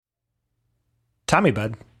Tommy,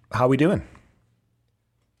 bud, how we doing?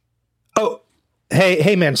 Oh,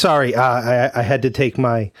 hey, man. Sorry, I had to take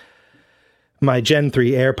my Gen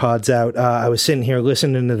 3 AirPods out. I was sitting here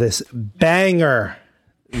listening to this banger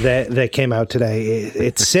that came out today.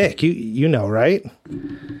 It's sick. You know, right?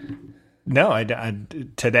 No, I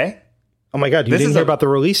today. Oh my God, you didn't hear about the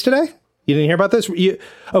release today? You didn't hear about this?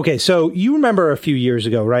 Okay, so you remember a few years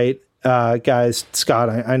ago, right, guys? Scott,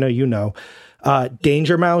 I know you know.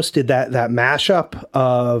 Danger Mouse did that mashup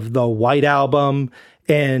of the White Album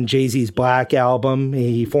and Jay-Z's Black Album.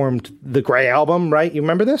 He formed the Gray Album, right? You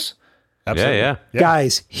remember this? Absolutely. Yeah.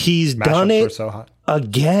 Guys, he's Mashups done it so hot.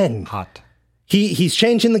 again. Hot. He's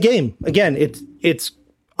changing the game again. It's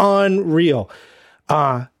unreal.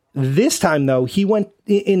 This time though, he went,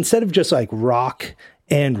 instead of just like rock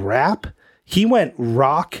and rap, he went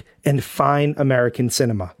rock and fine American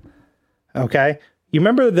cinema. Okay, you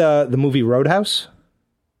remember the movie Roadhouse?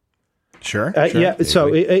 Sure. Yeah. So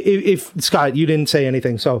if Scott, you didn't say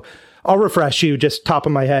anything, so I'll refresh you. Just top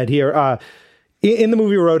of my head here. In the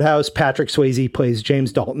movie Roadhouse, Patrick Swayze plays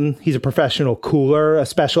James Dalton. He's a professional cooler, a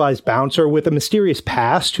specialized bouncer with a mysterious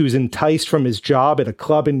past who's enticed from his job at a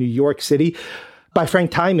club in New York City by Frank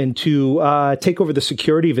Timon to take over the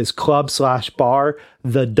security of his club/bar,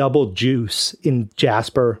 the Double Juice in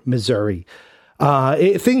Jasper, Missouri.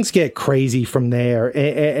 Things get crazy from there,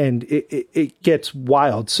 and it gets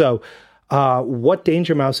wild. So what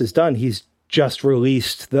Danger Mouse has done, he's just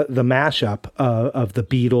released the mashup of the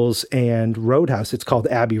Beatles and Roadhouse. It's called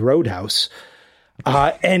Abbey Roadhouse.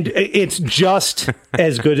 And it's just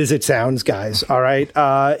as good as it sounds, guys. All right.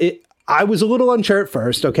 I was a little unsure at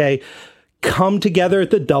first. Okay. Come together at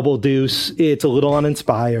the Double Deuce. It's a little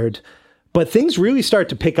uninspired, but things really start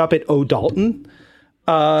to pick up at O Dalton.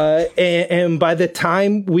 And by the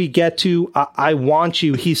time we get to I Want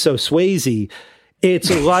You, He's So Swayze, it's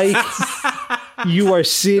like you are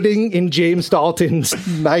sitting in James Dalton's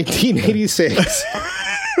 1986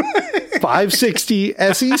 560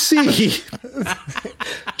 SEC,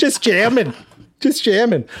 just jamming.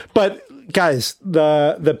 But guys,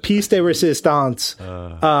 the piece de resistance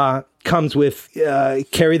comes with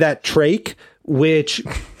Carry That Trach, which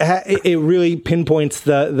it really pinpoints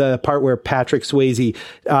the part where Patrick Swayze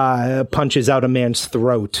punches out a man's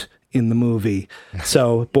throat in the movie.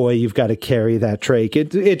 So, boy, you've got to carry that trach.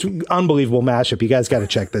 It's unbelievable mashup. You guys got to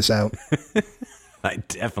check this out. I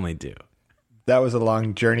definitely do. That was a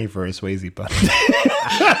long journey for a Swayze bud.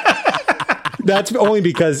 That's only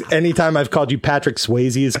because anytime I've called you Patrick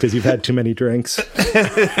Swayze is because you've had too many drinks.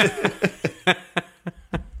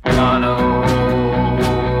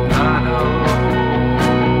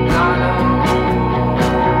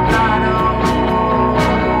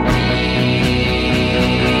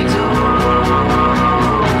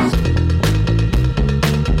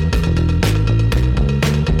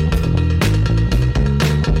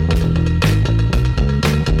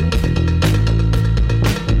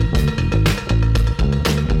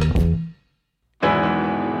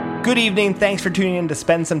 Good evening. Thanks for tuning in to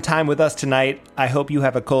spend some time with us tonight. I hope you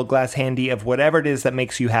have a cold glass handy of whatever it is that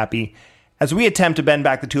makes you happy as we attempt to bend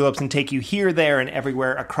back the tulips and take you here, there, and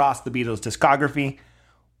everywhere across the Beatles discography.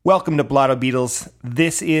 Welcome to Blotto Beatles.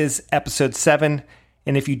 This is episode 7,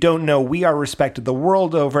 and if you don't know, we are respected the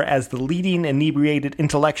world over as the leading inebriated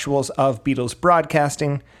intellectuals of Beatles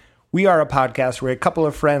broadcasting. We are a podcast where a couple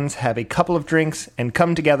of friends have a couple of drinks and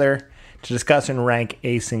come together to discuss and rank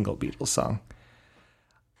a single Beatles song.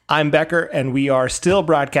 I'm Becker, and we are still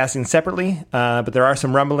broadcasting separately, but there are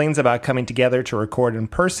some rumblings about coming together to record in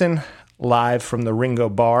person, live from the Ringo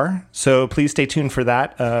Bar. So please stay tuned for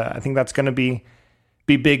that. I think that's going to be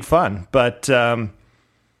big fun. But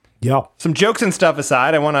yeah, some jokes and stuff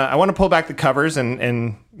aside, I want to pull back the covers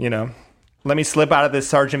and let me slip out of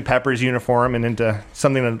this Sgt. Pepper's uniform and into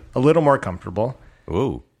something a little more comfortable.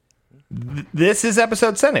 Ooh. This is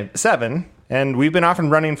episode 7, and we've been off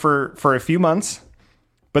and running for a few months.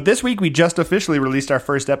 But this week, we just officially released our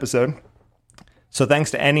first episode. So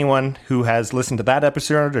thanks to anyone who has listened to that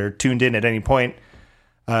episode or tuned in at any point.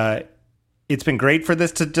 It's been great for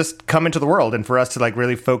this to just come into the world and for us to like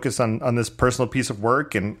really focus on this personal piece of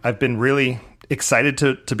work. And I've been really excited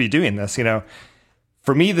to be doing this. You know,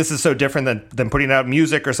 for me, this is so different than putting out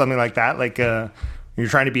music or something like that. Like you're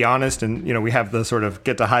trying to be honest, and we have the sort of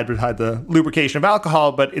get to hide behind the lubrication of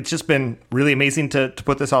alcohol, but it's just been really amazing to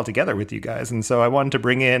put this all together with you guys. And so I wanted to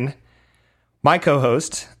bring in my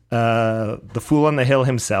co-host, the Fool on the Hill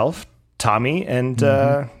himself, Tommy, and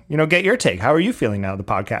get your take. How are you feeling now the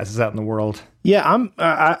podcast is out in the world? Yeah,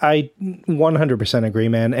 I 100% agree,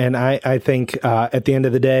 man. And I think at the end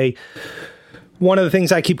of the day, one of the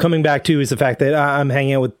things I keep coming back to is the fact that I'm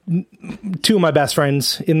hanging out with two of my best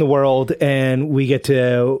friends in the world, and we get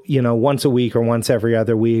to, once a week or once every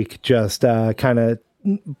other week, just kind of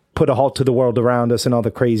put a halt to the world around us and all the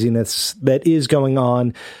craziness that is going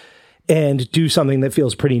on, and do something that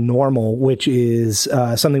feels pretty normal, which is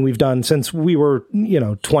something we've done since we were,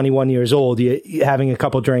 21 years old, having a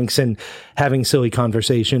couple drinks and having silly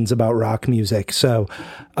conversations about rock music. So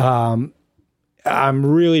I'm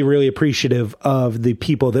really, really appreciative of the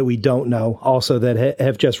people that we don't know also that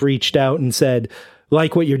have just reached out and said,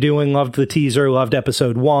 like what you're doing, loved the teaser, loved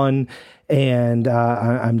episode 1. And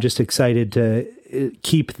I'm just excited to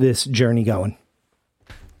keep this journey going.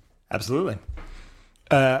 Absolutely.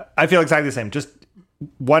 I feel exactly the same. Just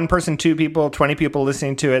one person, 2 people, 20 people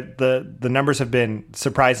listening to it. The numbers have been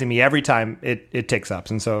surprising me every time it ticks up.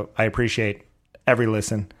 And so I appreciate every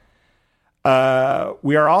listen. We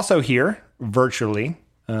are also here virtually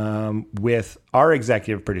with our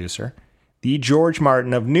executive producer, the George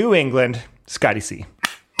Martin of New England, Scotty C.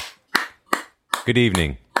 Good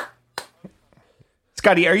evening.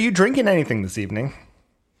 Scotty, are you drinking anything this evening?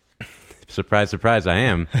 Surprise, surprise, I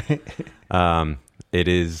am. It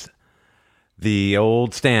is the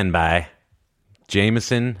old standby,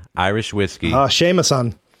 Jameson Irish whiskey.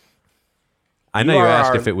 Jameson. I know you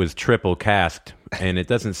asked if it was triple casked, and it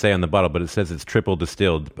doesn't say on the bottle, but it says it's triple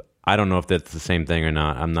distilled. I don't know if that's the same thing or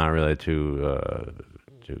not. I'm not really too...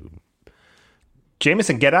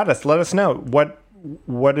 Jameson, get at us. Let us know.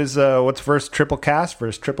 What's first triple cast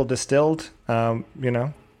versus triple distilled?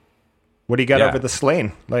 What do you got over the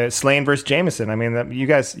Slane? Like Slane versus Jameson. I mean, you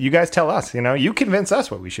guys tell us. You convince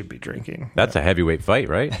us what we should be drinking. That's a heavyweight fight,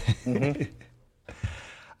 right? Mm-hmm.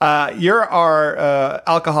 You're our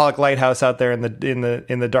alcoholic lighthouse out there in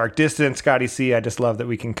the dark distance, Scotty C. I just love that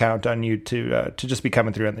we can count on you to just be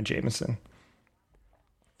coming through on the Jameson.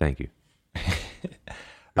 Thank you.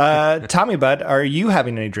 Tommy Bud, are you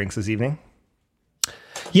having any drinks this evening?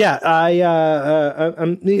 Yeah,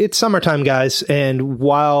 it's summertime, guys, and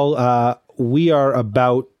while we are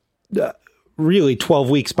about really 12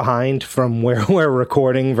 weeks behind from where we're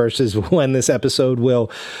recording versus when this episode will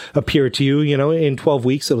appear to you, in 12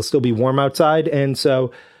 weeks, it'll still be warm outside, and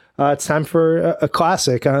so it's time for a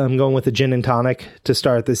classic. I'm going with a gin and tonic to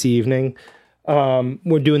start this evening.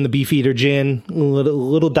 We're doing the Beefeater gin, a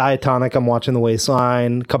little diatonic. I'm watching the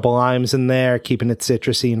waistline, a couple limes in there, keeping it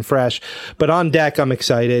citrusy and fresh. But on deck, I'm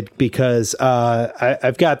excited because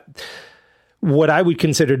I've got what I would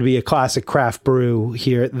consider to be a classic craft brew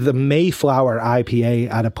here, the Mayflower IPA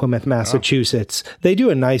out of Plymouth, Massachusetts. Oh. They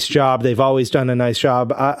do a nice job. They've always done a nice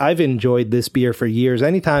job. I've enjoyed this beer for years.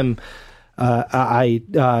 Anytime I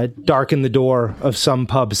darken the door of some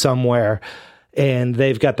pub somewhere, and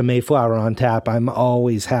they've got the Mayflower on tap, I'm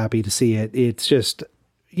always happy to see it. It's just,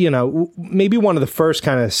 maybe one of the first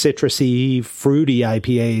kind of citrusy, fruity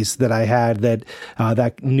IPAs that I had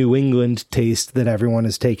that New England taste that everyone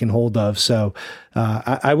has taken hold of. So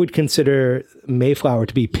I would consider Mayflower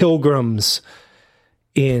to be pilgrims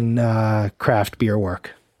in craft beer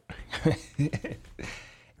work.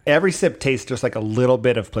 Every sip tastes just like a little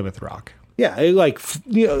bit of Plymouth Rock. Yeah,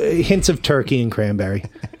 hints of turkey and cranberry.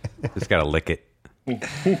 Just got to lick it.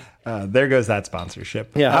 There goes that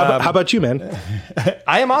sponsorship. Yeah. How about you, man?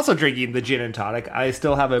 I am also drinking the gin and tonic. I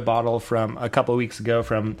still have a bottle from a couple of weeks ago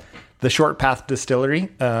from the Short Path Distillery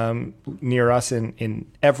near us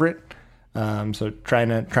in Everett. So trying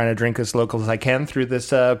to drink as local as I can through this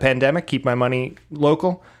pandemic. Keep my money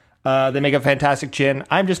local. They make a fantastic gin.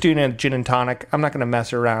 I'm just doing a gin and tonic. I'm not going to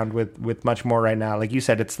mess around with much more right now. Like you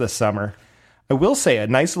said, it's the summer. I will say a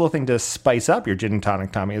nice little thing to spice up your gin and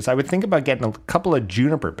tonic, Tommy, is I would think about getting a couple of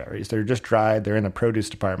juniper berries. They're just dried. They're in the produce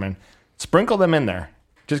department. Sprinkle them in there.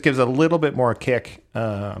 Just gives a little bit more kick.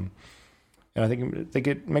 And I think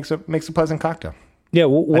it makes a pleasant cocktail. Yeah,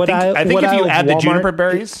 I think if you add the juniper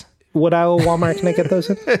berries... What aisle of Walmart can I get those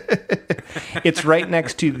in? It's right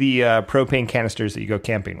next to the propane canisters that you go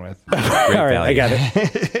camping with. Great All right, value. I got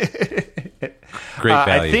it. Great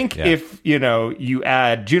value. I think if you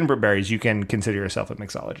add juniper berries, you can consider yourself a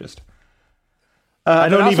mixologist. I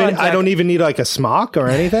don't even need like a smock or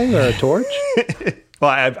anything or a torch. Well,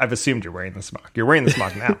 I've assumed you're wearing the smock. You're wearing the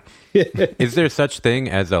smock now. Is there such thing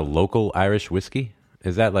as a local Irish whiskey?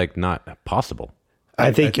 Is that like not possible?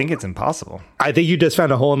 I think it's impossible. I think you just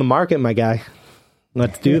found a hole in the market, my guy.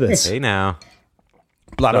 Let's do this. Hey now.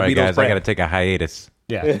 Blotto Sorry, Beetles guys, brand. I got to take a hiatus.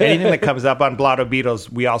 Yeah. Anything that comes up on Blotto Beetles,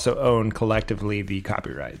 we also own collectively the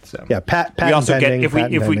copyright. So yeah, we also pending,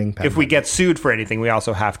 get if we get sued for anything, we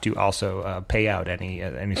also have to pay out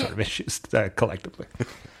any sort of issues collectively.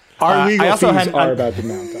 Our legal fees are about to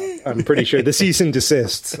mount up. I'm pretty sure the cease and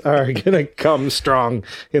desists are going to come strong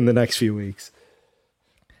in the next few weeks.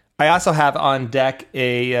 I also have on deck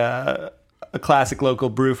a classic local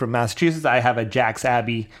brew from Massachusetts. I have a Jack's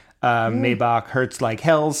Abbey Maybach Hurts Like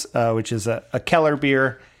Hells, which is a Keller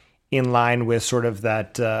beer in line with sort of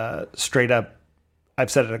that straight up.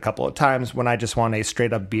 I've said it a couple of times. When I just want a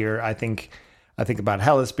straight up beer, I think about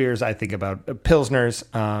Helles beers. I think about Pilsners,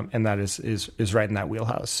 and that is right in that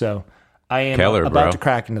wheelhouse. So I am about to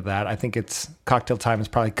crack into that. I think it's cocktail time is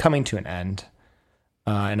probably coming to an end,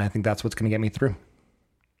 and I think that's what's going to get me through.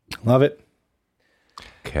 Love it.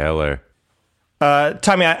 Keller.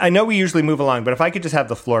 Tommy, I know we usually move along, but if I could just have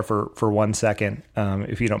the floor for 1 second,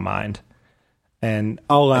 if you don't mind. And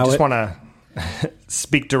I'll allow I just it. want to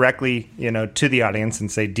speak directly, to the audience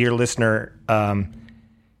and say, dear listener,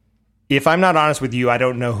 if I'm not honest with you, I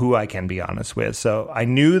don't know who I can be honest with. So I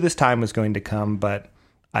knew this time was going to come, but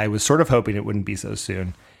I was sort of hoping it wouldn't be so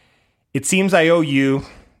soon. It seems I owe you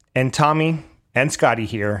and Tommy and Scotty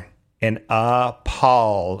here an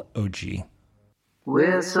apology.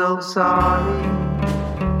 We're so sorry,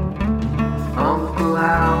 Uncle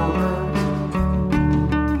Albert.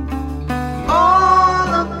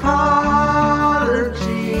 All apologies.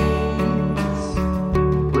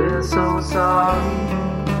 We're so sorry,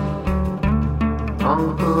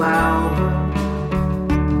 Uncle Albert.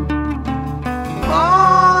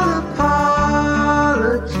 All apologies.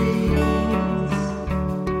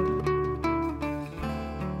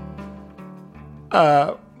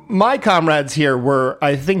 My comrades here were,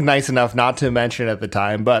 I think, nice enough not to mention at the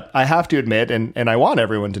time, but I have to admit, and I want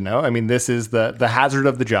everyone to know, I mean, this is the hazard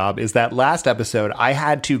of the job, is that last episode, I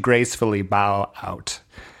had to gracefully bow out.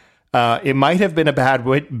 It might have been a bad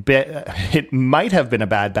batch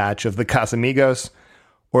of the Casamigos,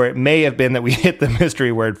 or it may have been that we hit the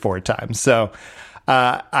mystery word 4 times. So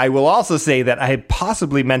I will also say that I had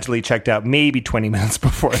possibly mentally checked out maybe 20 minutes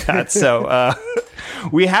before that. So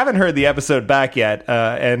we haven't heard the episode back yet,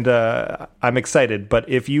 and I'm excited. But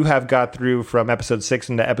if you have got through from episode 6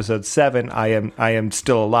 into episode 7, I am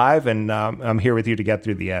still alive, and I'm here with you to get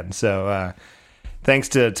through the end. So thanks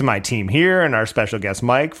to my team here and our special guest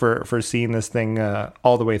Mike for seeing this thing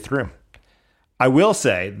all the way through. I will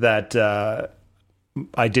say that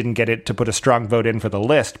I didn't get it to put a strong vote in for the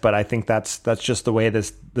list, but I think that's just the way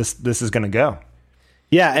this is going to go.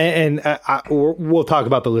 Yeah, and we'll talk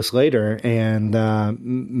about the list later and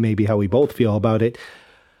maybe how we both feel about it.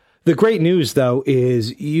 The great news, though,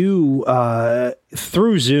 is you,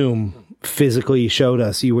 through Zoom, physically showed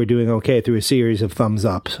us you were doing okay through a series of thumbs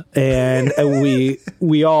up. And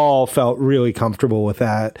we all felt really comfortable with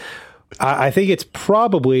that. I think it's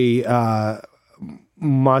probably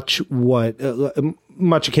much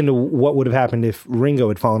akin to what would have happened if Ringo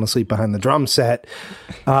had fallen asleep behind the drum set.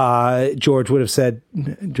 George would have said,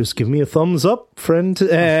 just give me a thumbs up, friend.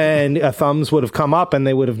 And a thumbs would have come up and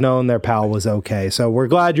they would have known their pal was okay. So we're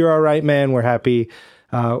glad you're all right, man. We're happy.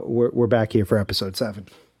 We're back here for episode 7.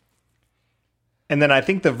 And then I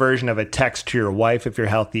think the version of a text to your wife, if you're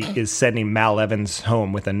healthy, is sending Mal Evans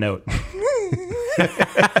home with a note.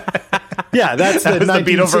 Yeah, that's the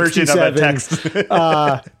Beatle version of a text.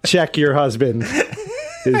 Check your husband.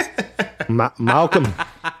 Malcolm,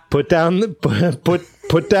 put down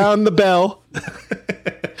the bell.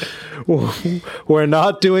 We're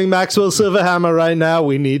not doing Maxwell Silverhammer right now.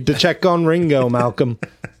 We need to check on Ringo, Malcolm.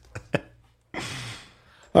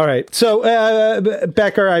 All right. So,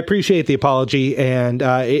 Becker, I appreciate the apology, and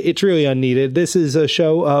it's really unneeded. This is a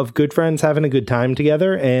show of good friends having a good time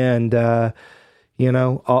together, and,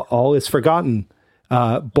 all is forgotten,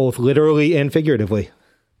 both literally and figuratively.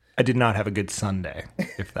 I did not have a good Sunday,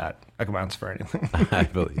 if that amounts for anything. I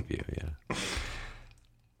believe you, yeah.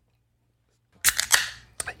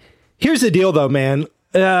 Here's the deal, though, man.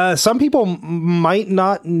 Some people might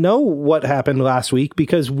not know what happened last week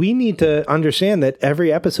because we need to understand that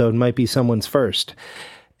every episode might be someone's first.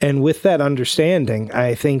 And with that understanding,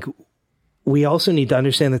 I think we also need to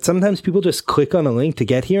understand that sometimes people just click on a link to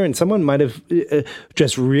get here, and someone might have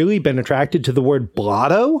just really been attracted to the word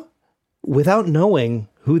blotto without knowing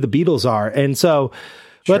who the Beatles are. And so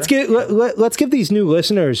sure. let's give these new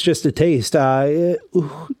listeners just a taste.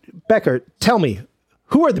 Becker, tell me,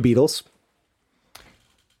 who are the Beatles?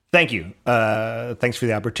 Thank you. Thanks for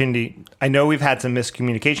the opportunity. I know we've had some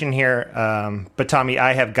miscommunication here, but Tommy,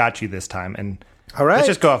 I have got you this time. And all right,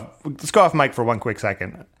 let's go off mic for one quick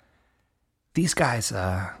second. These guys,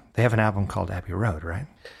 they have an album called Abbey Road, right?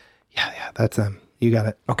 Yeah, that's them. You got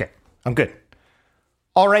it. Okay, I'm good.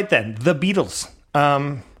 All right then, the Beatles.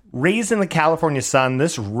 Raised in the California sun,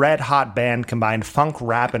 this red hot band combined funk,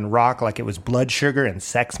 rap, and rock like it was blood sugar and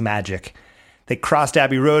sex magic. They crossed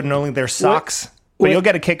Abbey Road and only their socks. But you'll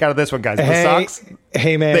get a kick out of this one, guys. The socks,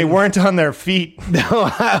 hey man, they weren't on their feet. No,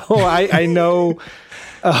 I know.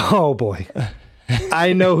 Oh boy,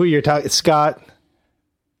 I know who you're talking. Scott.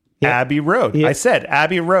 Yeah. Abbey Road. Yeah. I said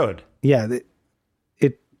Abbey Road. Yeah.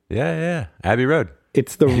 Yeah. Abbey Road.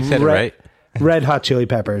 It's the you said it right. Red Hot Chili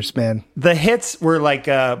Peppers, man. The hits were like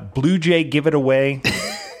Blue Jay, Give It Away.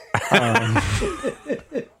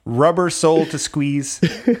 Rubber Soul to Squeeze.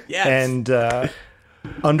 Yes. And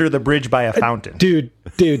Under the Bridge by a Fountain. Dude.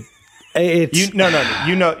 It's no.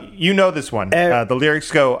 You know this one. The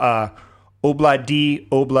lyrics go Obla dee,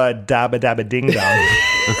 obla dabba dabba ding dong.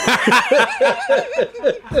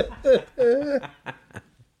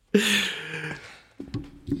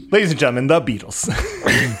 Ladies and gentlemen, the Beatles.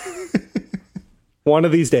 One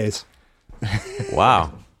of these days.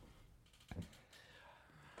 Wow.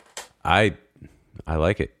 I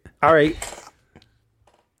like it. All right.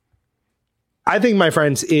 I think, my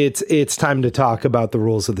friends, it's time to talk about the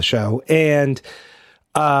rules of the show. And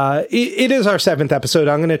it is our 7th episode.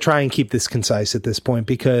 I'm going to try and keep this concise at this point,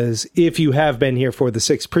 because if you have been here for the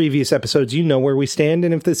 6 previous episodes, you know where we stand.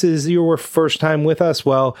 And if this is your first time with us,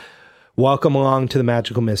 well, welcome along to the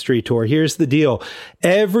Magical Mystery Tour. Here's the deal.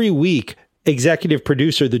 Every week, executive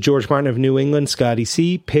producer, the George Martin of New England, Scotty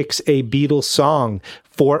C, picks a Beatles song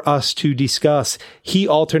for us to discuss. He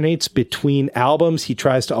alternates between albums. He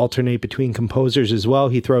tries to alternate between composers as well.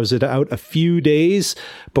 He throws it out a few days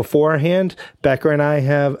beforehand. Becker and I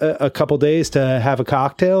have a couple days to have a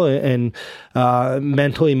cocktail and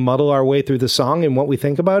mentally muddle our way through the song and what we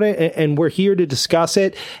think about it. And we're here to discuss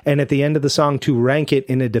it, and at the end of the song to rank it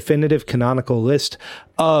in a definitive canonical list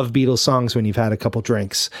of Beatles songs when you've had a couple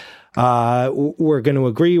drinks. We're going to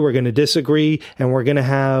agree, we're going to disagree, and we're going to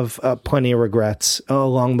have plenty of regrets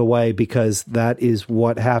along the way, because that is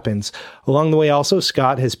what happens. Along the way, also,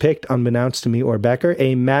 Scott has picked, unbeknownst to me or Becker,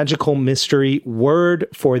 a magical mystery word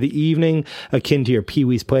for the evening, akin to your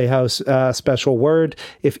Pee-wee's Playhouse special word.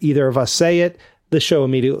 If either of us say it, the show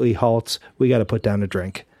immediately halts. We got to put down a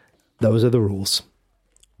drink. Those are the rules.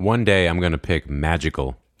 One day I'm going to pick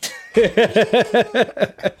magical.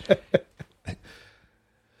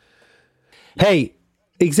 Hey,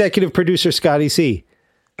 executive producer Scotty C,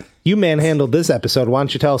 you manhandled this episode. Why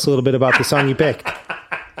don't you tell us a little bit about the song you picked?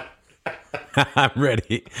 I'm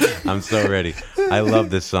ready. I'm so ready. I love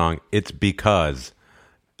this song. It's because.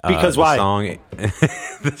 Because why?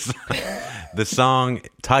 The song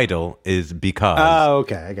title is Because. Oh,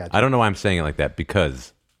 okay. I got you. I don't know why I'm saying it like that.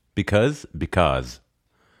 Because.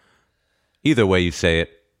 Either way you say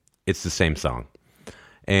it, it's the same song.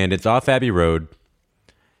 And it's off Abbey Road.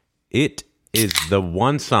 It is the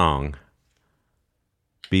one song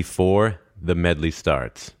before the medley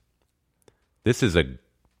starts. This is a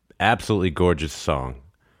absolutely gorgeous song.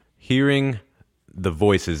 Hearing the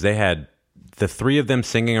voices, they had the 3 of them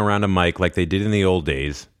singing around a mic like they did in the old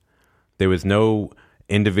days. There was no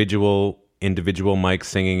individual mic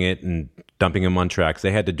singing it and dumping them on tracks.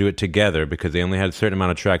 They had to do it together because they only had a certain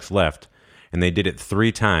amount of tracks left, and they did it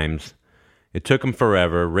 3 times. It took them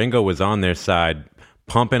forever. Ringo was on their side,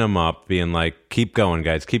 pumping them up, being like, keep going,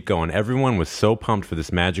 guys, keep going. Everyone was so pumped for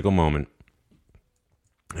this magical moment.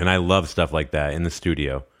 And I love stuff like that in the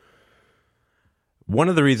studio. One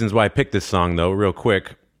of the reasons why I picked this song, though, real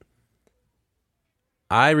quick,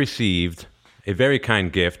 I received a very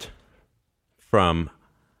kind gift from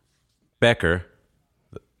Becker,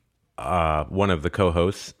 one of the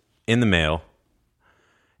co-hosts, in the mail.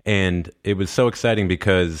 And it was so exciting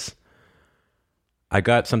because I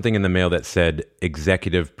got something in the mail that said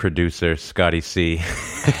executive producer Scotty C.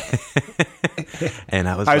 And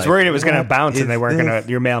I was worried it was going to bounce and they weren't going to,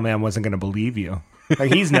 your mailman wasn't going to believe you.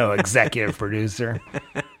 Like, he's no executive producer.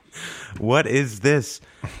 What is this?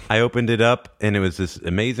 I opened it up and it was this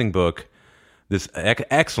amazing book, this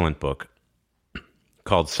excellent book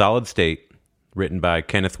called Solid State, written by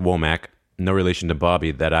Kenneth Womack, no relation to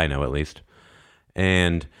Bobby that I know at least.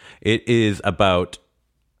 And it is about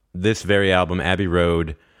this very album, Abbey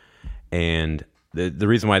Road, and the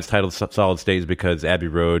reason why it's titled Solid State is because Abbey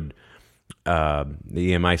Road, the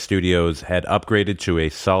EMI Studios, had upgraded to a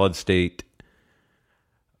solid state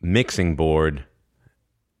mixing board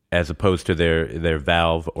as opposed to their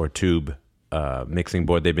valve or tube mixing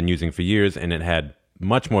board they've been using for years, and it had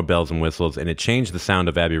much more bells and whistles, and it changed the sound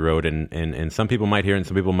of Abbey Road, and some people might hear it and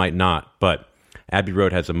some people might not, but Abbey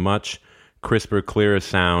Road has a much crisper, clearer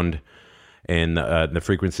sound, and the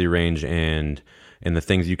frequency range and the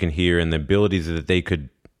things you can hear and the abilities that they could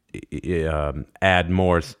add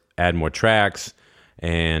more tracks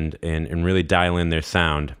and really dial in their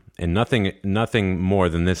sound. And nothing more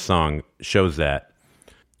than this song shows that.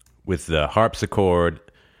 with the harpsichord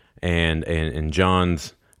and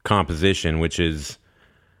John's composition, which is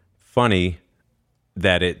funny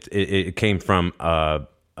that it came from a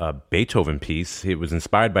Beethoven piece. It was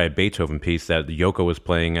inspired by a Beethoven piece that Yoko was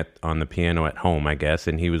playing on the piano at home, I guess,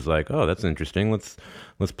 and he was like, "Oh, that's interesting. Let's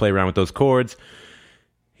play around with those chords."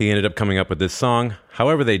 He ended up coming up with this song.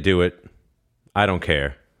 However they do it, I don't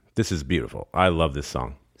care. This is beautiful. I love this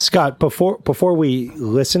song. Scott, before we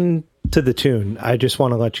listen to the tune, I just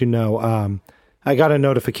want to let you know, I got a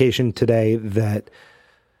notification today that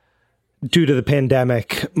due to the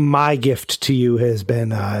pandemic, my gift to you has been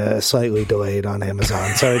slightly delayed on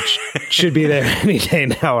Amazon. So it should be there any day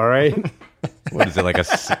now, all right? What is it, like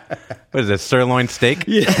what is it, sirloin steak?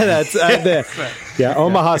 Yeah, that's yeah.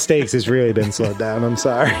 Omaha Steaks has really been slowed down. I'm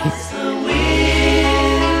sorry. The wind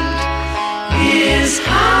is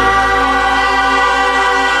high.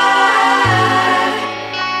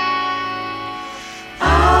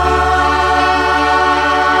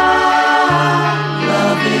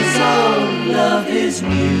 Love is old, love is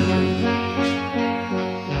new.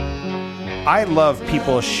 I love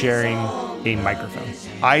people sharing a microphone.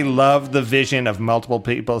 I love the vision of multiple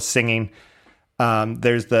people singing.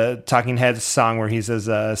 There's the Talking Heads song where he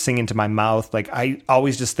says, sing into my mouth. Like, I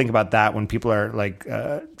always just think about that when people are like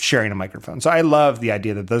sharing a microphone. So I love the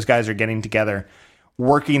idea that those guys are getting together,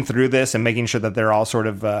 working through this and making sure that they're all sort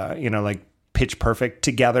of, like pitch perfect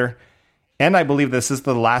together. And I believe this is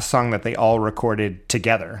the last song that they all recorded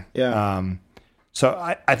together. Yeah. So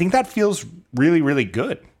I think that feels really, really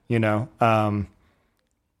good,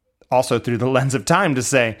 also through the lens of time to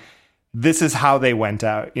say, this is how they went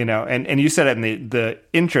out, and you said it in the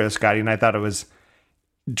intro, Scotty, and I thought it was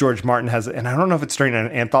George Martin has, and I don't know if it's during an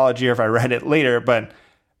anthology or if I read it later, but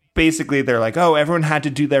basically they're like, oh, everyone had to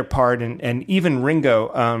do their part. And even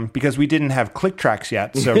Ringo, because we didn't have click tracks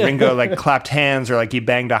yet. So Ringo like clapped hands or like he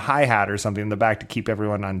banged a hi-hat or something in the back to keep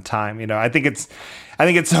everyone on time. I think it's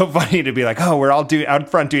so funny to be like, oh, we're all out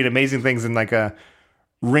front doing amazing things in like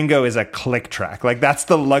Ringo is a click track. Like that's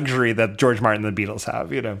the luxury that George Martin and the Beatles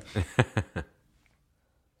have,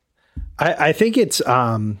 I think it's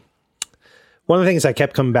one of the things I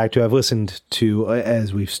kept coming back to. I've listened to,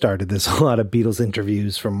 as we've started this, a lot of Beatles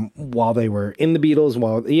interviews from while they were in the Beatles,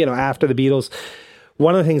 after the Beatles.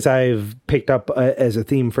 One of the things I've picked up as a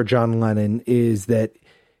theme for John Lennon is that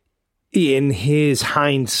in his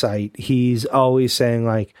hindsight, he's always saying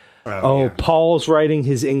like, Paul's writing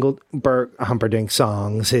his Engelbert Humperdinck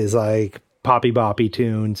songs, his like poppy boppy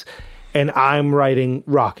tunes, and I'm writing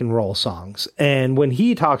rock and roll songs. And when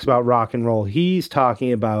he talks about rock and roll, he's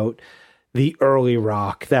talking about the early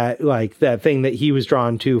rock, that thing that he was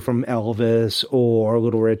drawn to from Elvis or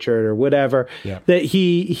Little Richard or whatever, that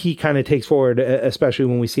he kind of takes forward, especially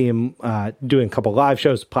when we see him doing a couple live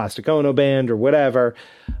shows, Plastic Ono Band or whatever.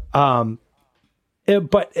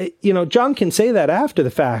 But, John can say that after the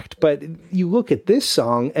fact, but you look at this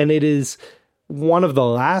song and it is one of the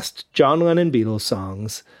last John Lennon Beatles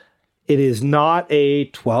songs. It is not a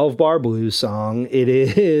 12-bar blues song. It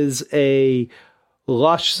is a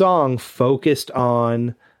lush song focused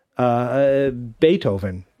on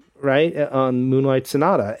Beethoven, right? On Moonlight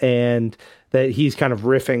Sonata. And that he's kind of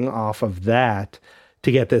riffing off of that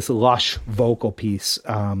to get this lush vocal piece.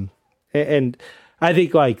 And I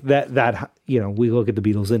think like that, we look at the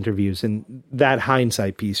Beatles interviews and that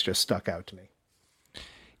hindsight piece just stuck out to me.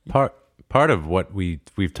 Part of what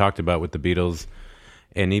we've talked about with the Beatles,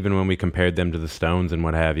 and even when we compared them to the Stones and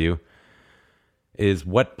what have you, is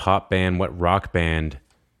what pop band, what rock band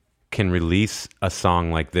can release a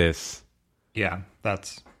song like this? Yeah,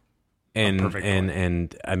 that's and perfect point.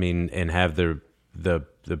 and I mean, and have the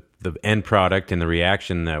end product and the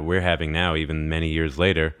reaction that we're having now, even many years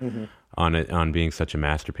later, on being such a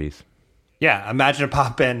masterpiece. Yeah, imagine a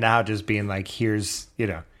pop band now just being like, here's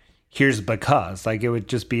Because. Like, it would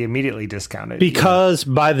just be immediately discounted. Because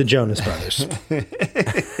by the Jonas Brothers.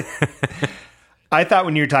 I thought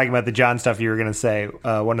when you were talking about the John stuff, you were going to say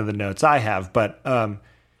one of the notes I have, but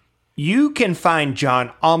you can find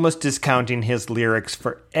John almost discounting his lyrics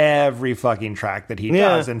for every fucking track that he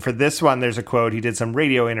does. And for this one, there's a quote. He did some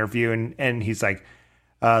radio interview, and he's like,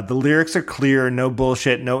 the lyrics are clear, no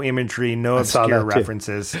bullshit, no imagery, no obscure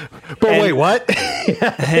references. But wait, what?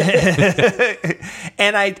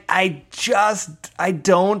 And I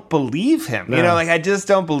don't believe him. No. I just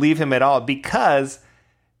don't believe him at all because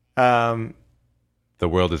the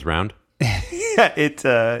world is round.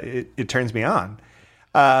 it turns me on.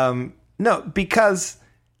 No, because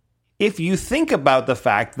if you think about the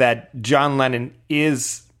fact that John Lennon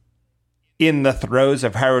is in the throes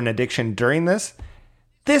of heroin addiction during this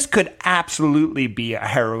this could absolutely be a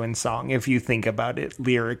heroin song if you think about it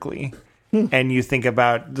lyrically. And you think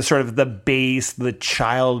about the sort of the bass, the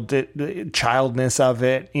childness of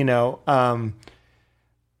it, you know.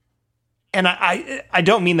 And I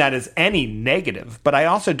don't mean that as any negative, but I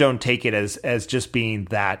also don't take it as just being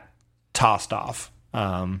that tossed off.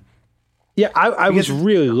 Yeah, I was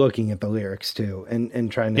really looking at the lyrics too and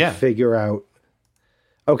trying to figure out.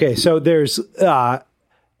 Okay, so there's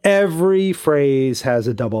every phrase has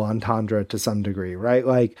a double entendre to some degree, right?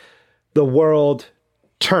 Like the world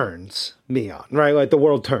turns me on, right? Like the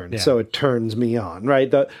world turns, so it turns me on,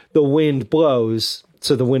 right? The wind blows,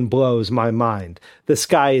 so the wind blows my mind. The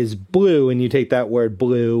sky is blue, and you take that word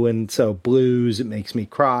blue, and so blues, it makes me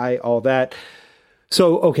cry, all that.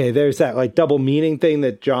 So, okay, there's that like double meaning thing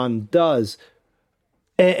that John does.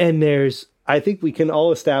 And there's, I think we can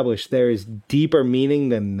all establish there is deeper meaning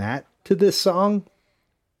than that to this song.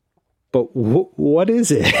 But what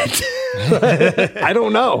is it? I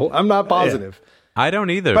don't know. I'm not positive. Yeah. I don't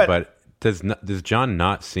either, but does John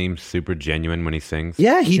not seem super genuine when he sings?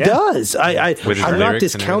 Yeah, he does. I'm not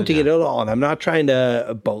discounting it at all, and I'm not trying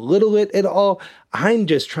to belittle it at all. I'm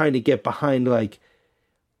just trying to get behind, like,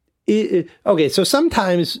 okay, so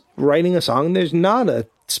sometimes writing a song, there's not a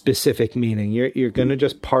specific meaning. You're going to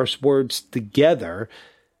just parse words together.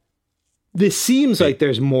 This seems like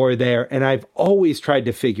there's more there, and I've always tried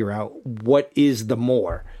to figure out what is the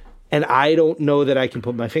more, and I don't know that I can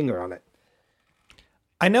put my finger on it.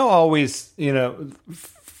 I know always, you know,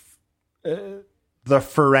 the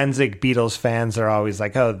forensic Beatles fans are always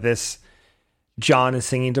like, oh, this John is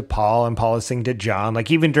singing to Paul and Paul is singing to John,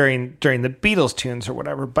 like even during the Beatles tunes or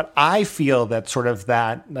whatever. But I feel that sort of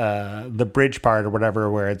that, the bridge part or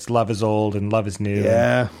whatever, where it's love is old and love is new.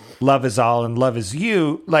 Yeah. Love is all and love is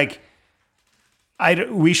you. Like,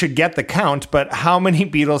 we should get the count, but how many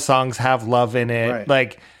Beatles songs have love in it? Right.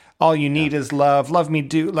 Like, all you need is love. Love me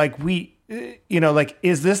do. Like, you know, like,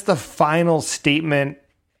 is this the final statement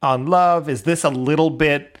on love? Is this a little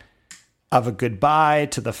bit of a goodbye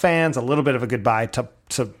to the fans, a little bit of a goodbye to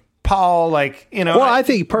Paul? Like, you know, well, I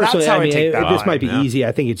think personally, I mean, this might be yeah. easy.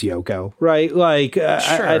 I think it's Yoko, right? Like,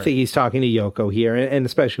 Sure. I think he's talking to Yoko here, and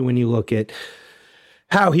especially when you look at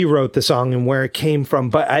how he wrote the song and where it came from.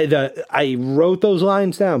 But I wrote those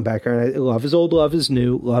lines down back there. Love is old, love is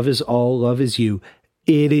new, love is all, love is you.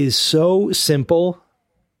 It is so simple.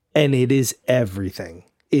 And it is everything,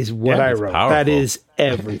 is what I wrote. Powerful. That is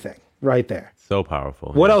everything right there. So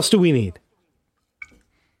powerful. What else do we need?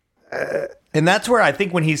 And that's where I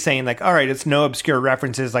think when he's saying, like, all right, it's no obscure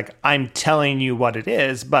references, like, I'm telling you what it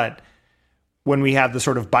is. But when we have the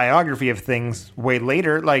sort of biography of things way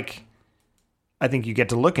later, like, I think you get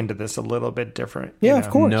to look into this a little bit different. Yeah, you know?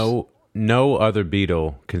 of course. No other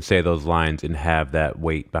Beatle can say those lines and have that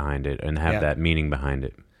weight behind it and have that meaning behind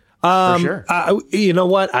it. For sure. You know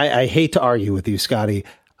what? I hate to argue with you, Scotty.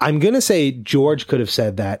 I'm going to say George could have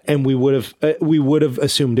said that, and we would have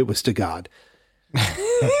assumed it was to God.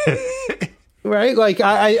 Right? Like,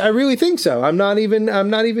 I really think so. I'm not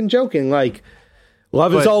even joking. Like,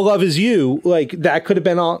 love is all, love is you. Like, that could have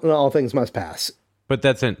been all things must pass. But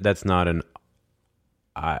that's not an.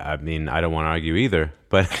 I mean, I don't want to argue either.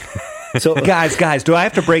 But So, guys, do I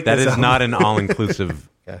have to break that this is up? not an all-inclusive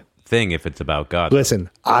thing if it's about God. Listen,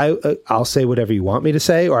 I'll say whatever you want me to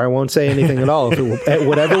say, or I won't say anything at all. If it will,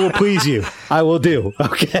 whatever will please you, I will do.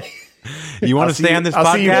 Okay. You want to stay on this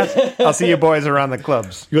podcast? I'll see you boys around the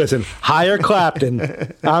clubs. Listen, hire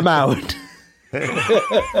Clapton. I'm out.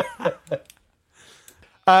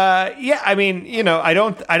 Yeah, I mean, you know, I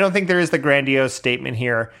don't think there is the grandiose statement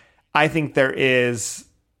here. I think there is,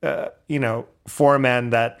 you know, four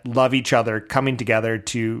men that love each other coming together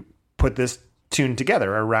to put this tune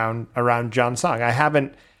together around John's song.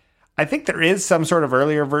 I think there is some sort of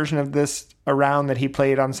earlier version of this around that he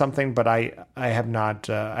played on something, but I have not.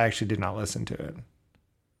 I actually did not listen to it.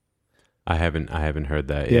 I haven't heard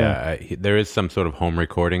that. Yeah. There is some sort of home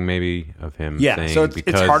recording maybe of him. Yeah, saying, so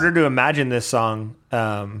it's harder to imagine this song.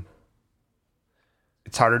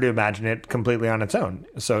 It's harder to imagine it completely on its own.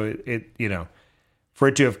 So it you know, for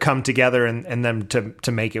it to have come together and them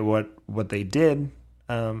to make it what they did,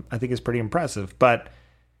 I think is pretty impressive. But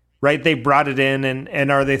right, they brought it in,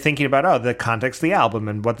 and are they thinking about the context of the album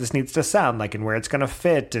and what this needs to sound like and where it's going to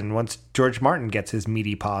fit, and once George Martin gets his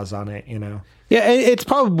meaty paws on it, you know. Yeah, it's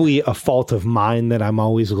probably a fault of mine that I'm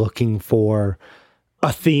always looking for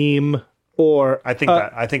a theme, or I think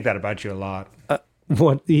that about you a lot.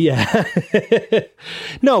 What? Yeah.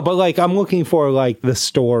 No, but like I'm looking for like the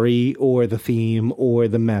story or the theme or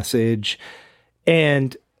the message,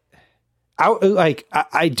 and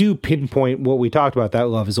I do pinpoint what we talked about. That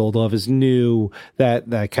love is old, love is new.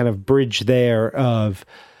 That kind of bridge there of,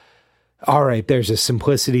 all right, there's a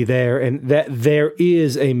simplicity there, and that there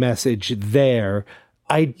is a message there.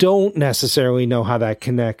 I don't necessarily know how that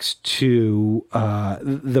connects to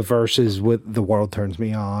the verses with "the world turns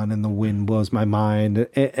me on" and "the wind blows my mind"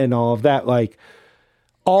 and all of that. Like,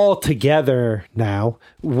 all together now,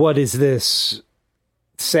 what is this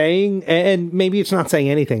saying? And maybe it's not saying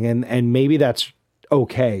anything, and maybe that's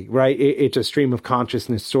okay, right? It's a stream of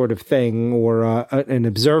consciousness sort of thing, or an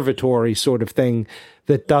observatory sort of thing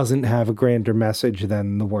that doesn't have a grander message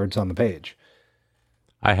than the words on the page.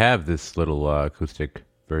 I have this little acoustic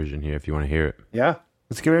version here if you want to hear it. Yeah,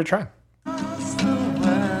 Let's give it a try. The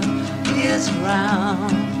world is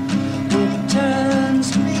round, it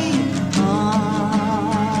turns me on.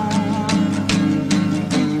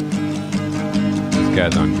 This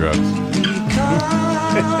guy's on drugs.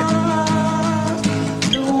 Because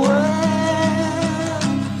the world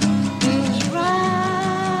is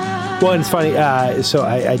round. well, and it's funny. So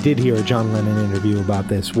I did hear a John Lennon interview about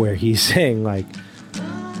this where he's saying, like,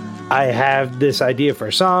 I have this idea for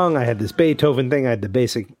a song. I had this Beethoven thing. I had the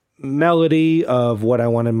basic melody of what I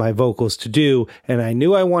wanted my vocals to do. And I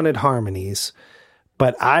knew I wanted harmonies,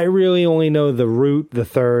 but I really only know the root, the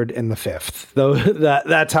third, and the fifth. Though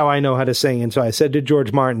that's how I know how to sing. And so I said to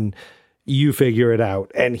George Martin, you figure it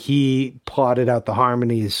out. And he plotted out the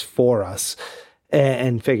harmonies for us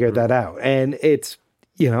and figured that out. And it's,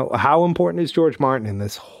 how important is George Martin in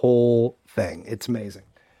this whole thing? It's amazing.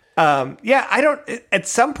 At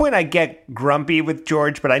some point I get grumpy with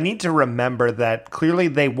George, but I need to remember that clearly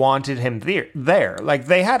they wanted him there. Like,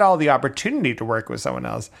 they had all the opportunity to work with someone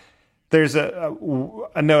else. There's a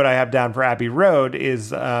note I have down for Abbey Road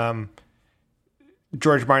is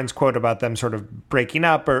George Martin's quote about them sort of breaking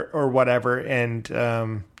up or whatever.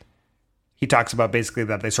 And he talks about basically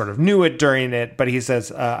that they sort of knew it during it, but he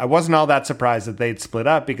says, I wasn't all that surprised that they'd split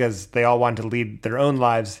up because they all wanted to lead their own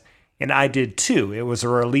lives. And I did too. It was a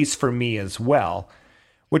release for me as well,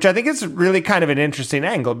 which I think is really kind of an interesting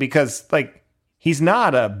angle because, like, he's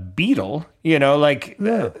not a Beatle,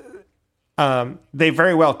 they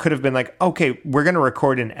very well could have been like, okay, we're going to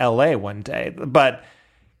record in LA one day. But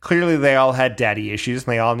clearly they all had daddy issues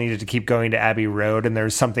and they all needed to keep going to Abbey Road. And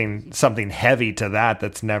there's something heavy to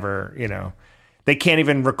that's never, they can't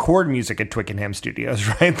even record music at Twickenham Studios,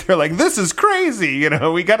 right? They're like, this is crazy.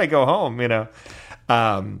 We got to go home,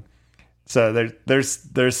 So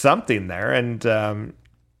there's something there, and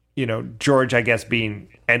George, I guess, being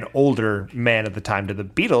an older man at the time to the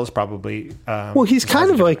Beatles, probably. Well, he's kind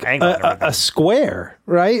of like a square,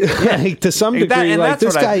 right? Yeah. Like, to some degree, like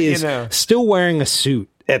this guy is still wearing a suit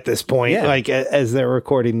at this point, like as they're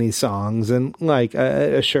recording these songs, and like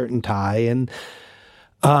a shirt and tie, and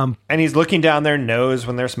he's looking down their nose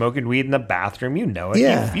when they're smoking weed in the bathroom. You know it.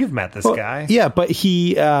 Yeah. You've met this guy. Yeah, but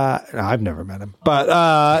he, I've never met him,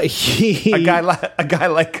 but he, a guy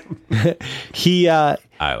like him. He, I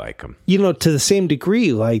like him. To the same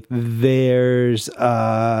degree, like there's,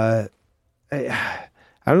 I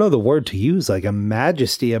don't know the word to use, like a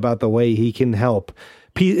majesty about the way he can help.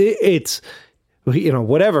 It's,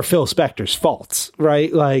 whatever Phil Spector's faults,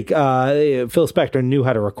 right? Like, Phil Spector knew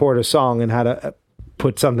how to record a song and how to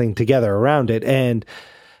put something together around it. And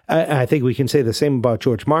I think we can say the same about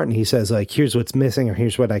George Martin. He says, like, here's what's missing, or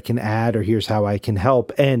here's what I can add, or here's how I can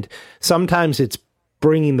help. And sometimes it's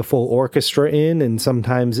bringing the full orchestra in, and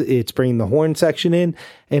sometimes it's bringing the horn section in.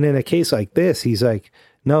 And in a case like this, he's like,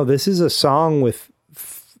 no, this is a song with,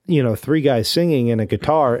 three guys singing and a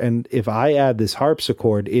guitar. And if I add this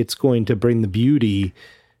harpsichord, it's going to bring the beauty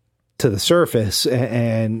to the surface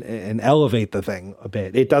and elevate the thing a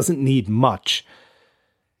bit. It doesn't need much.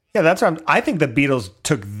 Yeah, that's what I think the Beatles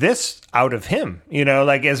took this out of him,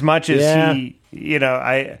 like as much as he,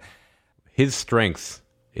 his strengths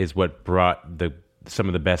is what brought some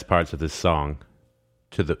of the best parts of this song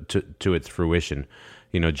to its fruition.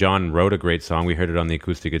 John wrote a great song. We heard it on the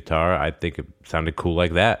acoustic guitar. I think it sounded cool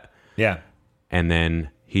like that. Yeah. And then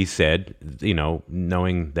he said,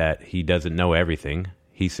 knowing that he doesn't know everything,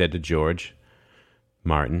 he said to George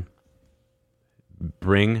Martin,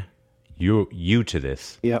 bring you to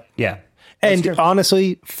this. Yep. Yeah. And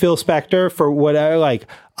honestly, Phil Spector, for what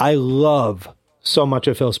I love so much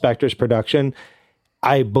of Phil Spector's production.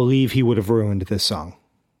 I believe he would have ruined this song.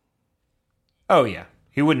 Oh yeah.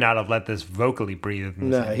 He would not have let this vocally breathe.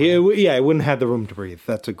 He wouldn't have the room to breathe.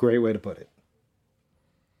 That's a great way to put it.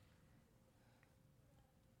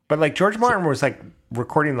 But like George Martin was like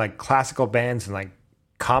recording like classical bands and like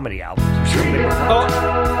comedy albums or something.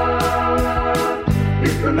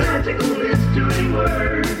 It's the magical mystery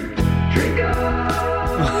word. Drink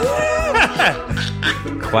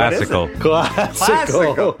Classical.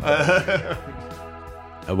 Classical.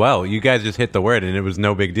 Well, you guys just hit the word, and it was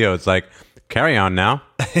no big deal. It's like, carry on now.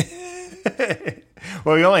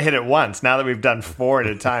 Well, we only hit it once. Now that we've done 4 at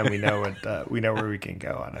a time, we know where we can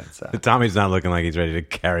go on it. So. Tommy's not looking like he's ready to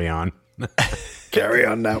carry on. Carry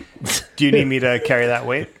on now. Do you need me to carry that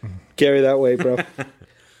weight? Carry that weight, bro.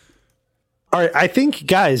 All right, I think,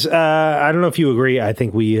 guys, I don't know if you agree. I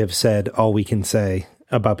think we have said all we can say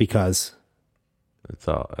about Beercause. That's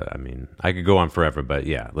all. I mean, I could go on forever, but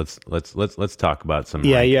yeah, let's talk about some.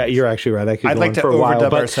 Yeah, rankings. you're actually right. I could I'd go like on to for a while, overdub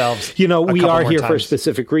but ourselves. we are here for a times.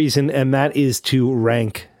 specific reason, and that is to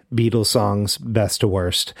rank Beatles songs best to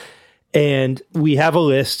worst. And we have a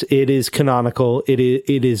list. It is canonical. It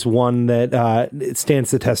is one that it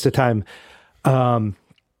stands the test of time.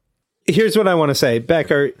 Here's what I want to say,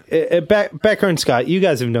 Becker and Scott. You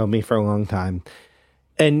guys have known me for a long time,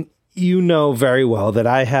 and you know very well that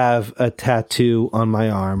I have a tattoo on my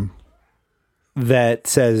arm that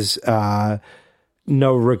says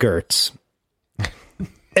 "No regrets,"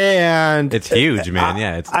 and It's huge, man.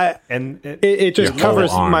 Yeah, it just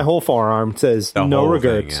covers my whole forearm. It says "No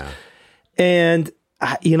regrets," thing, yeah. and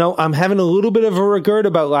I'm having a little bit of a regret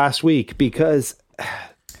about last week because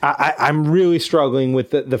I'm really struggling with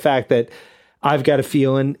the fact that I've Got a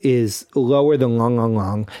Feeling is lower than Long, Long,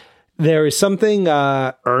 Long. There is something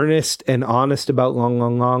earnest and honest about Long,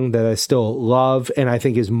 Long, Long that I still love, and I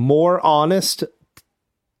think is more honest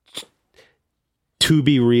to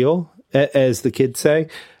be real, as the kids say.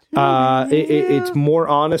 It's more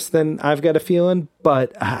honest than I've Got a Feeling,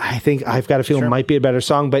 but I think I've Got a Feeling might be a better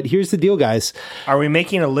song. But here's the deal, guys. Are we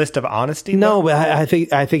making a list of honesty? No, but I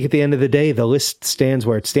think at the end of the day, the list stands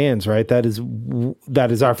where it stands, right? That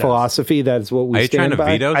is our philosophy. That is what we Are you stand trying to by.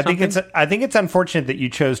 veto something? I think it's unfortunate that you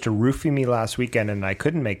chose to roofie me last weekend, and I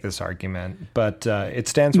couldn't make this argument. But it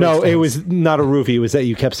stands. Where No, it it was not a roofie. It was that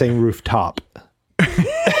you kept saying rooftop.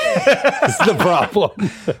 That's the problem.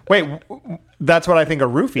 Wait, that's what I think a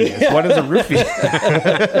roofie is. What is a roofie?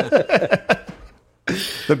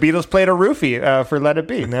 The Beatles played a roofie for Let It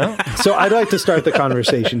Be, no? So I'd like to start the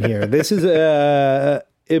conversation here. This is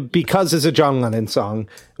because it's a John Lennon song.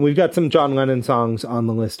 We've got some John Lennon songs on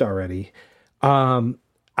the list already. I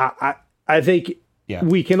think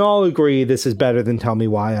we can all agree this is better than Tell Me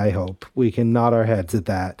Why, I hope. We can nod our heads at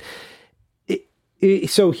that.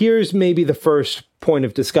 So here's maybe the first point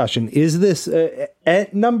of discussion. Is this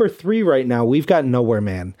at number 3 right now? We've got Nowhere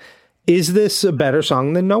Man. Is this a better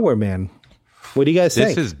song than Nowhere Man? What do you guys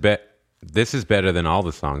think? This is better than all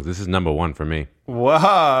the songs. This is number 1 for me.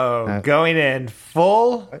 Whoa. Going in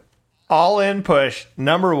full, all-in push,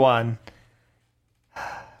 number 1.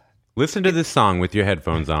 Listen to this song with your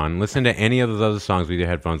headphones on. Listen to any of those other songs with your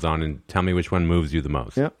headphones on and tell me which one moves you the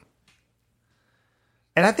most. Yep.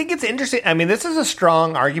 And I think it's interesting. I mean, this is a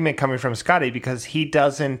strong argument coming from Scotty because he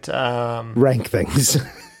doesn't rank things.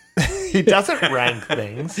 He doesn't rank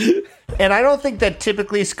things. And I don't think that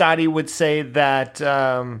typically Scotty would say that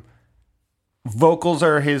vocals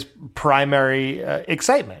are his primary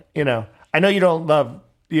excitement. I know you don't love,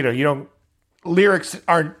 lyrics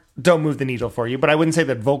don't move the needle for you, but I wouldn't say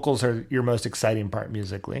that vocals are your most exciting part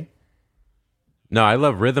musically. No, I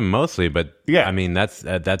love rhythm mostly, but yeah. I mean that's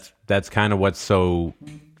kind of what's so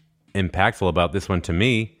impactful about this one to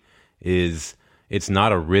me is it's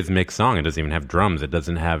not a rhythmic song. It doesn't even have drums. It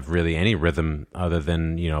doesn't have really any rhythm other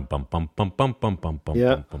than bum bum bum bum bum bum bum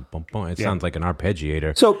bum bum bum bum. It sounds like an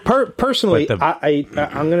arpeggiator. So personally, I'm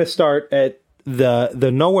going to start at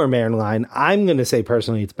the Nowhere Man line. I'm going to say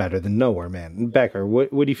personally, it's better than Nowhere Man. Becker,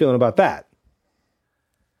 what are you feeling about that?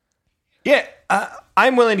 Yeah,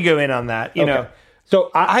 I'm willing to go in on that. You know. So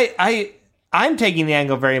I'm taking the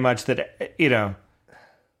angle very much that,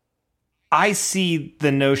 I see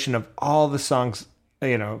the notion of all the songs,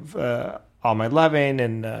 All My Loving,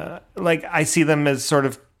 and I see them as sort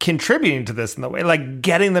of contributing to this in the way, like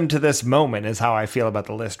getting them to this moment is how I feel about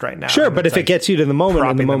the list right now. Sure, but if it gets you to the moment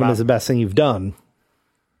and the moment is the best thing you've done,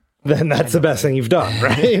 then that's the best thing you've done,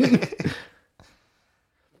 right?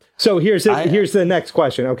 So here's the next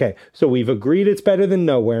question. Okay, so we've agreed it's better than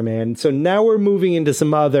Nowhere Man. So now we're moving into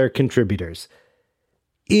some other contributors.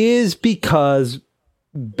 Is Beercause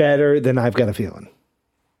better than I've Got a Feeling?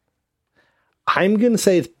 I'm going to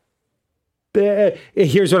say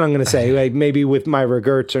here's what I'm going to say, like maybe with my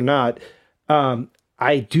regrets or not.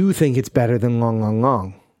 I do think it's better than Long, Long,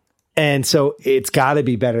 Long. And so it's got to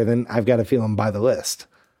be better than I've Got a Feeling by the list.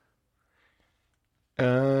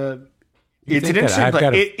 It's an interesting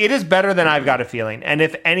play. It is better than I've Got a Feeling. And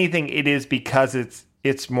if anything, it is because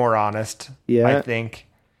it's more honest, I think.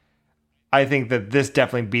 I think that this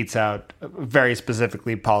definitely beats out very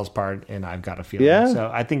specifically Paul's part in I've Got a Feeling. Yeah. So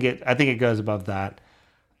I think it goes above that.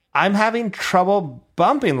 I'm having trouble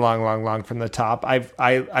bumping Long, Long, Long from the top.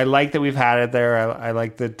 I like that we've had it there. I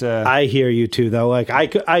like that. I hear you too, though. Like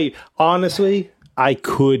I honestly, I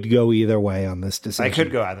could go either way on this decision. I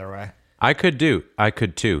could go either way. I could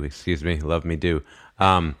too. Excuse me. Love me do.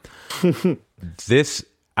 This,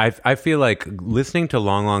 I feel like listening to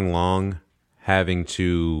Long, Long, Long, having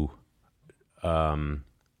to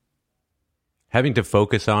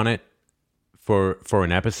focus on it for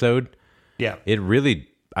an episode. Yeah.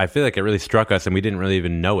 I feel like it really struck us, and we didn't really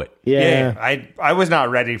even know it. Yeah. I was not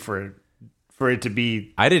ready for it to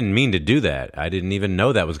be. I didn't mean to do that. I didn't even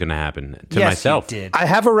know that was going to happen to Yes, myself. you did. I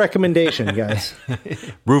have a recommendation, guys.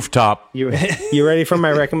 Rooftop. You ready for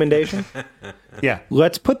my recommendation? Yeah.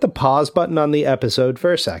 Let's put the pause button on the episode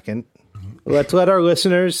for a second. Let's let our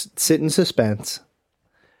listeners sit in suspense.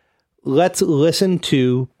 Let's listen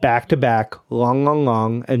to back-to-back Long, Long,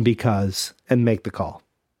 Long and Because and make the call.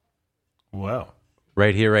 Whoa.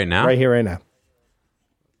 Right here, right now. Right here, right now.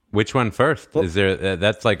 Which one first? Is there?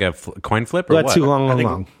 That's like a coin flip, or Let's what? do Long, Long,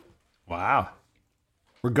 Long. Wow.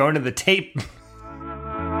 We're going to the tape.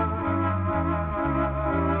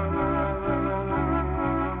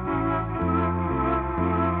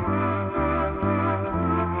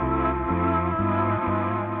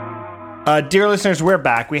 Dear listeners, we're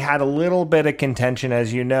back. We had a little bit of contention,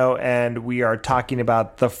 as you know, and we are talking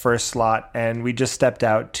about the first slot, and we just stepped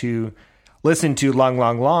out to listen to Long,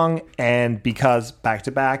 Long, Long and Because back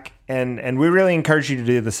to back, and we really encourage you to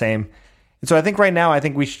do the same. And so I think right now,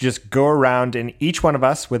 we should just go around and each one of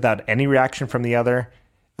us, without any reaction from the other,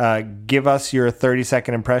 give us your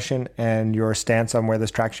 30-second impression and your stance on where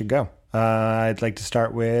this track should go. I'd like to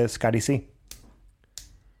start with Scotty C.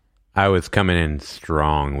 I was coming in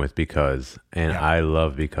strong with Because, and I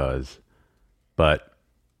love Because, but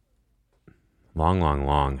Long, Long,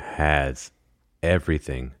 Long has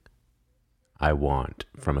everything I want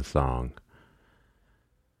from a song.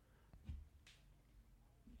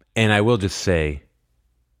 And I will just say,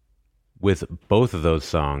 with both of those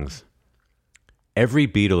songs, every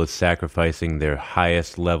Beatle is sacrificing their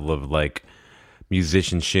highest level of like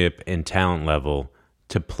musicianship and talent level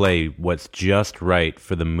to play what's just right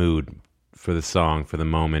for the mood, for the song, for the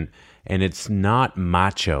moment. And it's not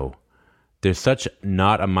macho. They're such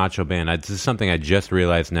not a macho band. This is something I just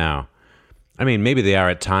realized now. I mean, maybe they are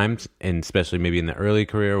at times, and especially maybe in the early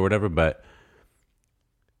career or whatever, but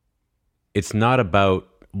it's not about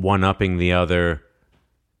one-upping the other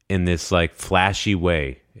in this like flashy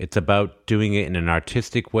way. It's about doing it in an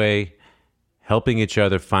artistic way, helping each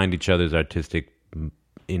other find each other's artistic,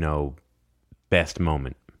 best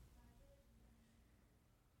moment.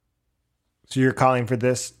 So you're calling for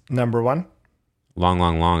this number one? Long,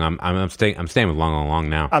 Long, Long. I'm staying with Long, Long, Long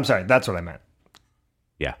now. I'm sorry, that's what I meant.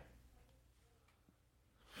 Yeah.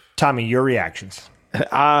 Tommy, your reactions.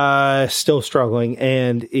 Still struggling,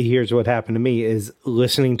 and here's what happened to me is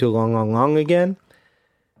listening to Long, Long, Long again.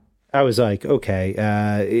 I was like, okay,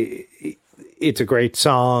 it's a great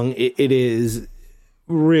song. It is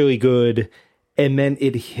really good. And then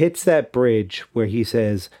it hits that bridge where he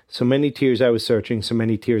says, so many tears I was searching, so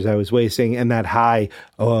many tears I was wasting. And that high,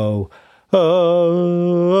 oh.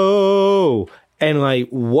 And like,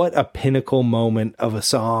 what a pinnacle moment of a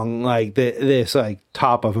song. Like this, like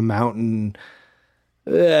top of a mountain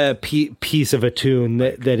piece of a tune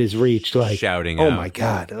that is reached. Like, shouting oh out. my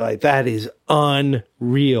God, like that is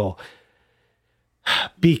unreal.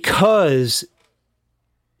 Because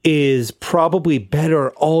is probably better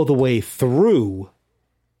all the way through,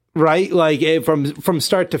 right? Like from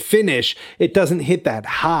start to finish, it doesn't hit that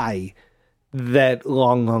high that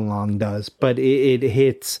Long, Long, Long does, but it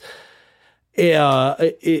hits. It's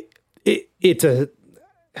a,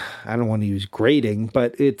 I don't want to use grading,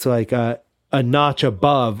 but it's like a notch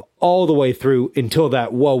above all the way through until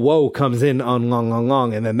that whoa whoa comes in on Long, Long,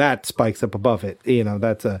 Long, and then that spikes up above it.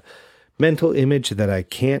 That's a mental image that I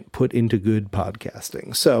can't put into good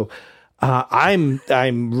podcasting. So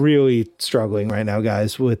I'm really struggling right now,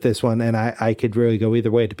 guys, with this one, and I could really go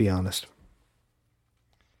either way, to be honest.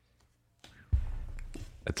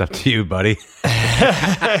 It's up to you, buddy.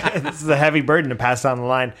 This is a heavy burden to pass down the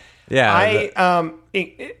line. Yeah.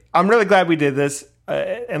 I'm really glad we did this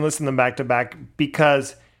and listened to them back to back,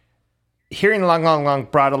 because hearing Long, Long, Long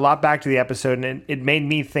brought a lot back to the episode, and it made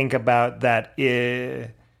me think about that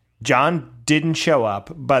John didn't show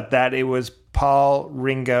up, but that it was Paul,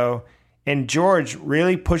 Ringo, and George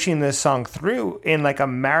really pushing this song through in like a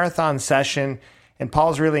marathon session, and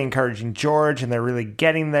Paul's really encouraging George, and they're really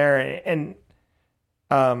getting there. And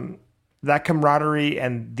that camaraderie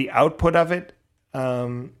and the output of it,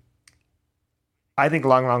 I think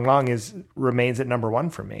Long Long Long remains at number one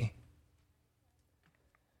for me.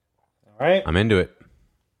 All right. I'm into it.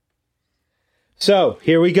 So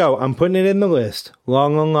here we go. I'm putting it in the list.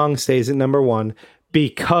 Long Long Long stays at number one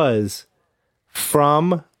because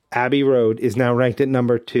From Abbey Road is now ranked at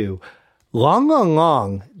number 2. Long Long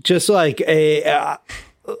Long, just like a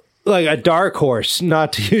dark horse,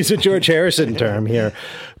 not to use a George Harrison term here,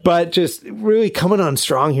 but just really coming on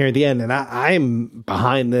strong here at the end. And I'm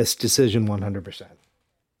behind this decision 100%.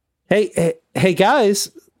 Hey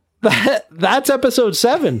guys, that's episode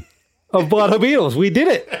 7 of Blotto Beatles. We did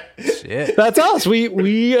it. Shit. That's us.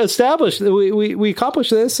 We established, we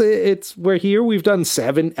accomplished this. We're here. We've done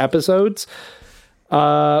 7 episodes.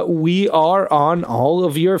 We are on all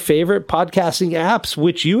of your favorite podcasting apps,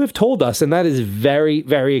 which you have told us, and that is very,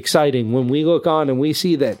 very exciting when we look on and we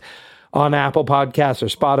see that on Apple Podcasts or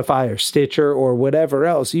Spotify or Stitcher or whatever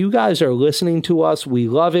else, you guys are listening to us. We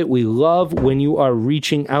love it. We love when you are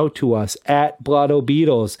reaching out to us at Blotto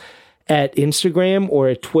Beatles at Instagram or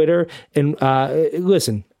at Twitter. And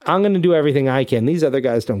listen, I'm going to do everything I can. These other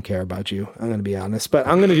guys don't care about you. I'm going to be honest, but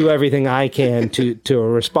I'm going to do everything I can to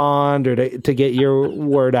respond or to get your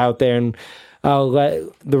word out there, and I'll let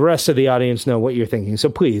the rest of the audience know what you're thinking. So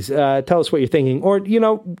please tell us what you're thinking, or,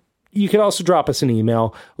 you can also drop us an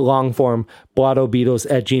email, long form,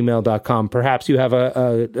 blottobeatles@gmail.com. Perhaps you have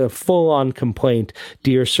a full-on complaint,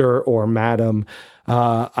 dear sir or madam.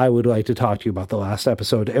 I would like to talk to you about the last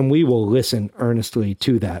episode, and we will listen earnestly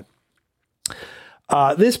to that.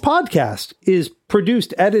 This podcast is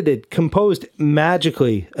produced, edited, composed,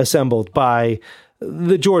 magically assembled by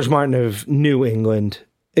the George Martin of New England,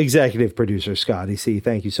 executive producer Scotty C.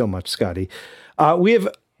 Thank you so much, Scotty. We have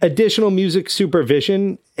additional music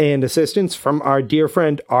supervision and assistance from our dear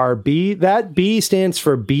friend RB. That B stands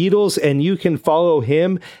for Beatles, and you can follow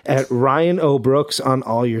him at Ryan O. Brooks on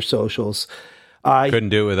all your socials. Couldn't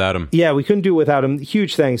do it without him. Yeah, we couldn't do it without him.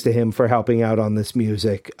 Huge thanks to him for helping out on this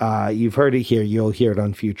music. You've heard it here. You'll hear it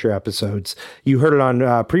on future episodes. You heard it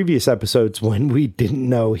on previous episodes when we didn't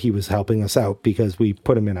know he was helping us out because we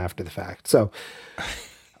put him in after the fact. So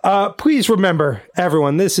please remember,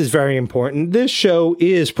 everyone, this is very important. This show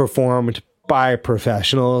is performed by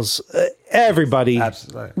professionals. Everybody,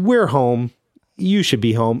 Absolutely. We're home. You should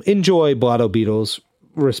be home. Enjoy Blotto Beatles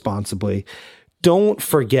responsibly. Don't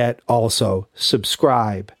forget also,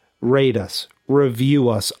 subscribe, rate us, review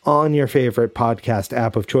us on your favorite podcast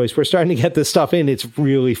app of choice. We're starting to get this stuff in. It's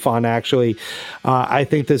really fun, actually. I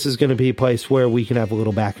think this is going to be a place where we can have a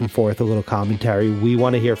little back and forth, a little commentary. We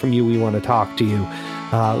want to hear from you. We want to talk to you.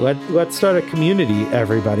 Let's start a community,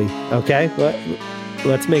 everybody. Okay?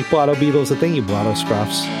 Let's make Blotto Beatles a thing, you Blotto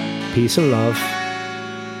Scruffs. Peace and love.